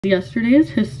Yesterday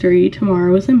is history,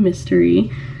 tomorrow is a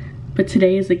mystery, but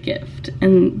today is a gift,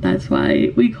 and that's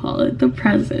why we call it the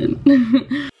present.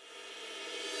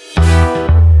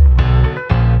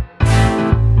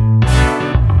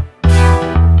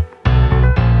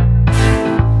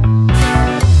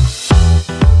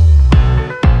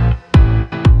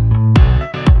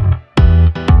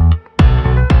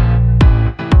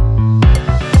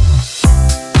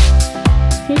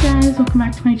 Welcome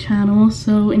back to my channel.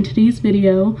 So in today's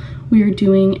video we are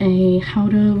doing a how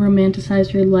to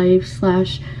romanticize your life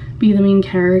slash be the main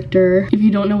character. If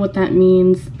you don't know what that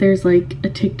means, there's like a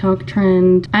TikTok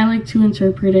trend. I like to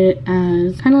interpret it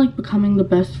as kind of like becoming the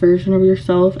best version of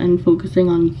yourself and focusing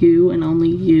on you and only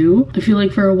you. I feel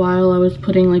like for a while I was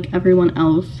putting like everyone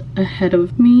else ahead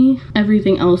of me.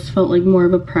 Everything else felt like more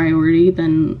of a priority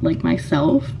than like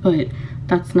myself, but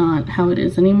that's not how it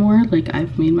is anymore. Like,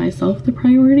 I've made myself the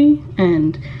priority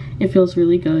and it feels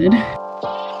really good.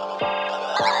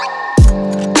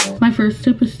 My first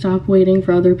tip is stop waiting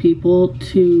for other people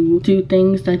to do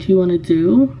things that you want to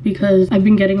do, because I've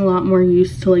been getting a lot more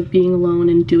used to like being alone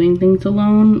and doing things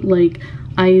alone. Like,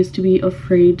 I used to be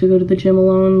afraid to go to the gym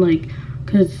alone, like,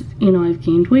 because, you know, I've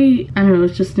gained weight. I don't know,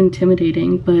 it's just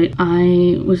intimidating, but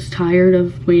I was tired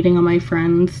of waiting on my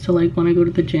friends to like want to go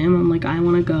to the gym. I'm like, I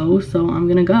want to go, so I'm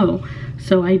gonna go.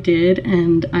 So I did,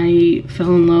 and I fell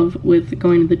in love with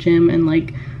going to the gym and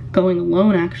like going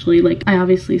alone. Actually, like, I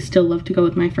obviously still love to go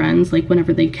with my friends like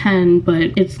whenever they can,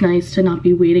 but it's nice to not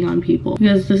be waiting on people,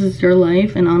 because this is your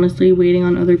life, and honestly waiting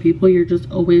on other people, you're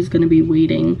just always going to be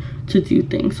waiting to do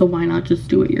things. So why not just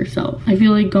do it yourself? I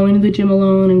feel like going to the gym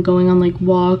alone and going on like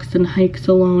walks and hikes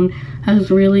alone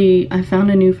has really, I found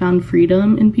a newfound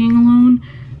freedom in being alone,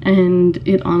 and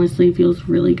it honestly feels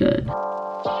really good.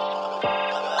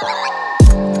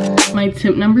 My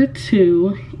tip number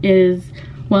 2 is,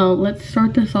 well, let's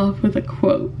start this off with a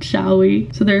quote, shall we?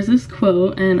 So there's this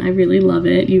quote, and I really love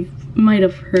it. You might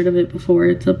have heard of it before.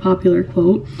 It's a popular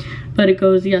quote, but it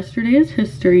goes, yesterday is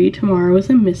history, tomorrow is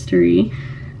a mystery,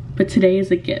 but today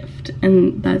is a gift,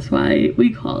 and that's why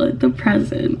we call it the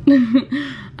present.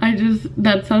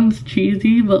 That sounds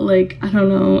cheesy, but like, I don't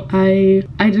know,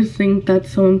 I just think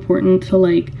that's so important to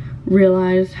like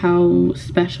realize how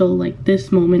special like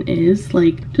this moment is.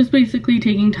 Like, just basically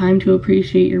taking time to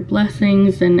appreciate your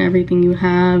blessings and everything you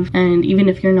have, and even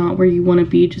if you're not where you want to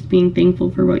be, just being thankful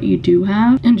for what you do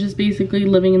have, and just basically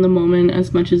living in the moment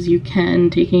as much as you can,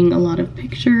 taking a lot of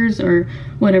pictures or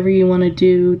whatever you want to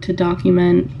do to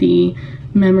document the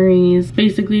memories.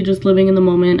 Basically just living in the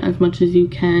moment as much as you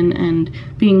can and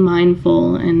being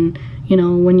mindful, and you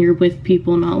know, when you're with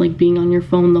people, not like being on your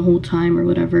phone the whole time or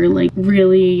whatever, like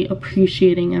really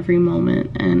appreciating every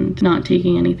moment and not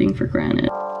taking anything for granted.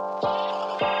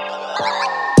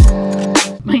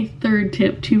 My third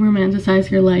tip to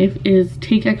romanticize your life is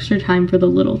take extra time for the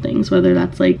little things, whether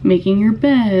that's like making your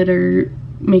bed or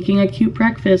making a cute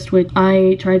breakfast, which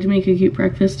I tried to make a cute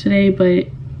breakfast today, but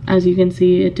as you can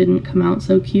see, it didn't come out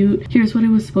so cute. Here's what it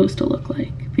was supposed to look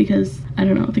like, because I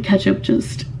don't know, the ketchup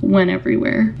just went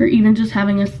everywhere. Or even just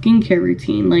having a skincare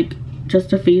routine, like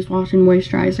just a face wash and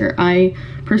moisturizer. I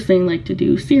personally like to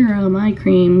do serum, eye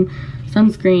cream,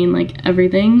 sunscreen, like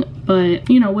everything, but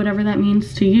you know, whatever that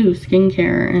means to you,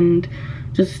 skincare and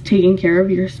just taking care of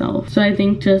yourself. So I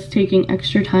think just taking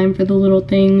extra time for the little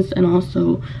things, and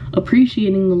also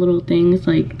appreciating the little things,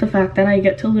 like the fact that I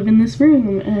get to live in this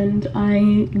room and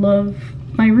I love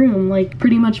my room, like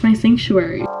pretty much my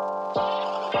sanctuary.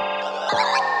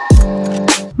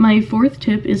 My fourth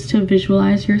tip is to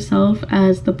visualize yourself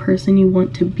as the person you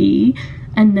want to be,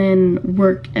 and then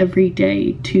work every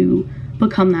day to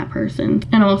become that person.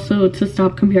 And also to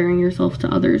stop comparing yourself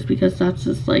to others, because that's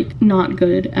just like not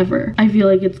good ever. I feel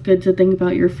like it's good to think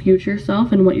about your future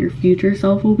self and what your future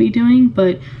self will be doing,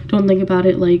 but don't think about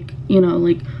it like, you know,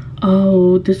 like,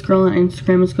 oh, this girl on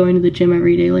Instagram is going to the gym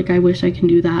every day, like I wish I can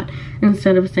do that.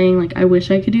 Instead of saying like, I wish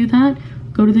I could do that,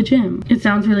 go to the gym. It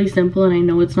sounds really simple, and I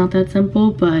know it's not that simple,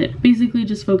 but basically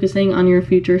just focusing on your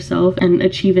future self and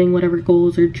achieving whatever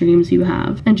goals or dreams you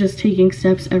have, and just taking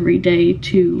steps every day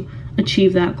to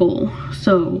achieve that goal.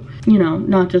 So, you know,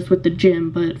 not just with the gym,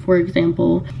 but for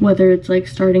example, whether it's like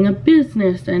starting a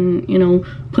business and, you know,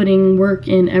 putting work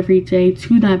in every day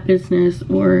to that business,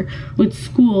 or with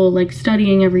school, like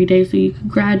studying every day so you could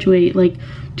graduate, like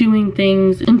doing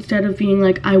things instead of being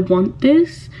like, I want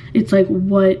this, it's like,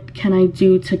 what can I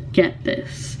do to get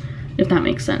this? If that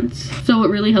makes sense. So what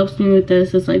really helps me with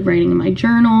this is like writing in my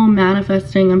journal,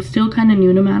 manifesting. I'm still kind of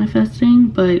new to manifesting,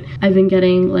 but I've been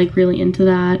getting like really into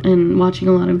that and watching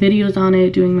a lot of videos on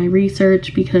it, doing my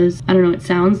research, because I don't know, it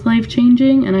sounds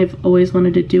life-changing and I've always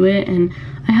wanted to do it, and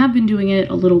I I have been doing it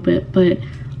a little bit, but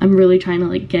I'm really trying to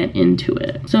like get into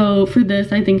it. So for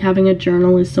this, I think having a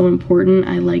journal is so important.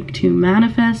 I like to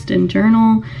manifest and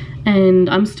journal, and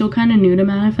I'm still kind of new to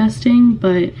manifesting,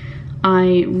 but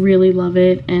I really love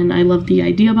it, and I love the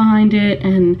idea behind it,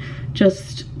 and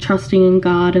just trusting in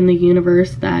God and the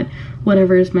universe that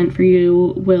whatever is meant for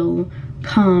you will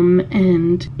come.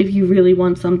 And if you really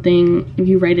want something, if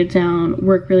you write it down,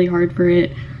 work really hard for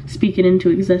it, speak it into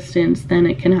existence, then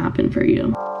it can happen for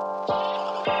you.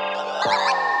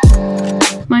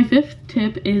 My fifth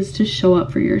tip is to show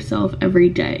up for yourself every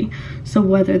day. So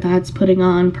whether that's putting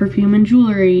on perfume and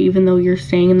jewelry even though you're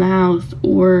staying in the house,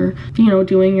 or, you know,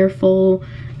 doing your full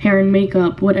hair and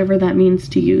makeup, whatever that means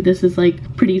to you. This is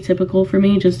like pretty typical for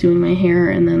me, just doing my hair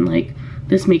and then like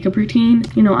this makeup routine.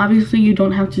 You know, obviously you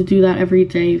don't have to do that every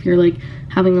day if you're like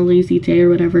having a lazy day or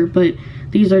whatever, but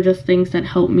these are just things that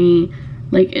help me,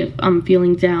 like if I'm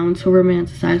feeling down, to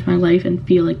romanticize my life and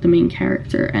feel like the main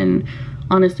character. And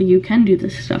honestly, you can do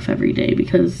this stuff every day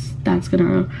because that's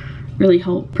gonna really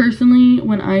help. Personally,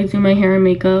 when I do my hair and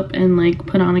makeup and like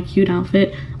put on a cute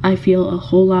outfit, I feel a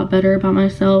whole lot better about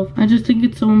myself. I just think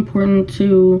it's so important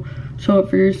to show up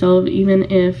for yourself, even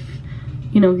if,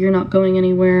 you know, you're not going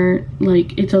anywhere.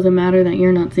 Like, it doesn't matter that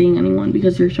you're not seeing anyone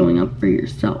because you're showing up for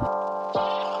yourself.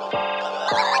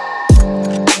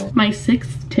 My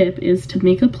sixth tip is to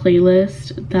make a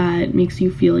playlist that makes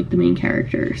you feel like the main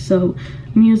character. So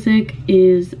music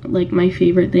is like my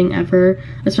favorite thing ever,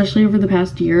 especially over the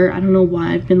past year. I don't know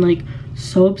why I've been like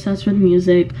so obsessed with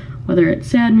music, whether it's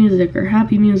sad music or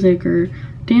happy music or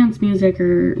dance music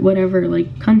or whatever,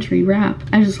 like country, rap.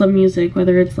 I just love music,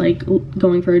 whether it's like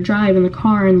going for a drive in the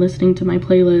car and listening to my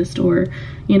playlist, or,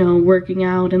 you know, working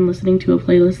out and listening to a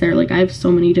playlist there. Like, I have so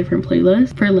many different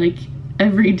playlists for like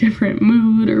every different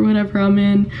mood or whatever I'm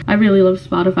in. I really love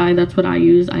Spotify. That's what I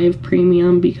use. I have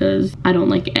premium because I don't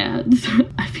like ads.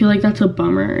 I feel like that's a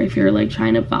bummer if you're like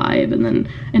trying to vibe and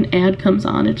then an ad comes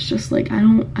on. It's just like, I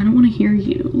don't want to hear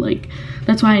you. Like,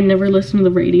 that's why I never listen to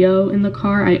the radio in the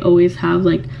car. I always have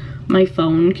like my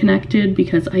phone connected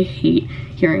because I hate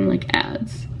hearing like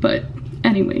ads. But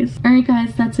anyways, alright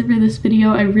guys, that's it for this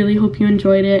video. I really hope you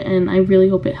enjoyed it, and I really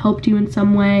hope it helped you in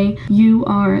some way. You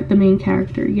are the main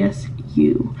character. Yes,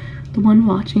 you, the one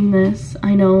watching this.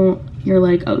 I know you're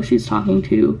like, oh, she's talking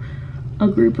to a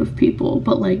group of people,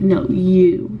 but like, no,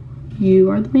 you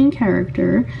are the main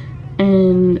character,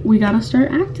 and we gotta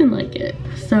start acting like it.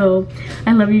 So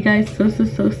I love you guys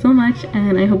so much,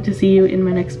 and I hope to see you in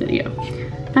my next video.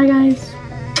 Bye guys.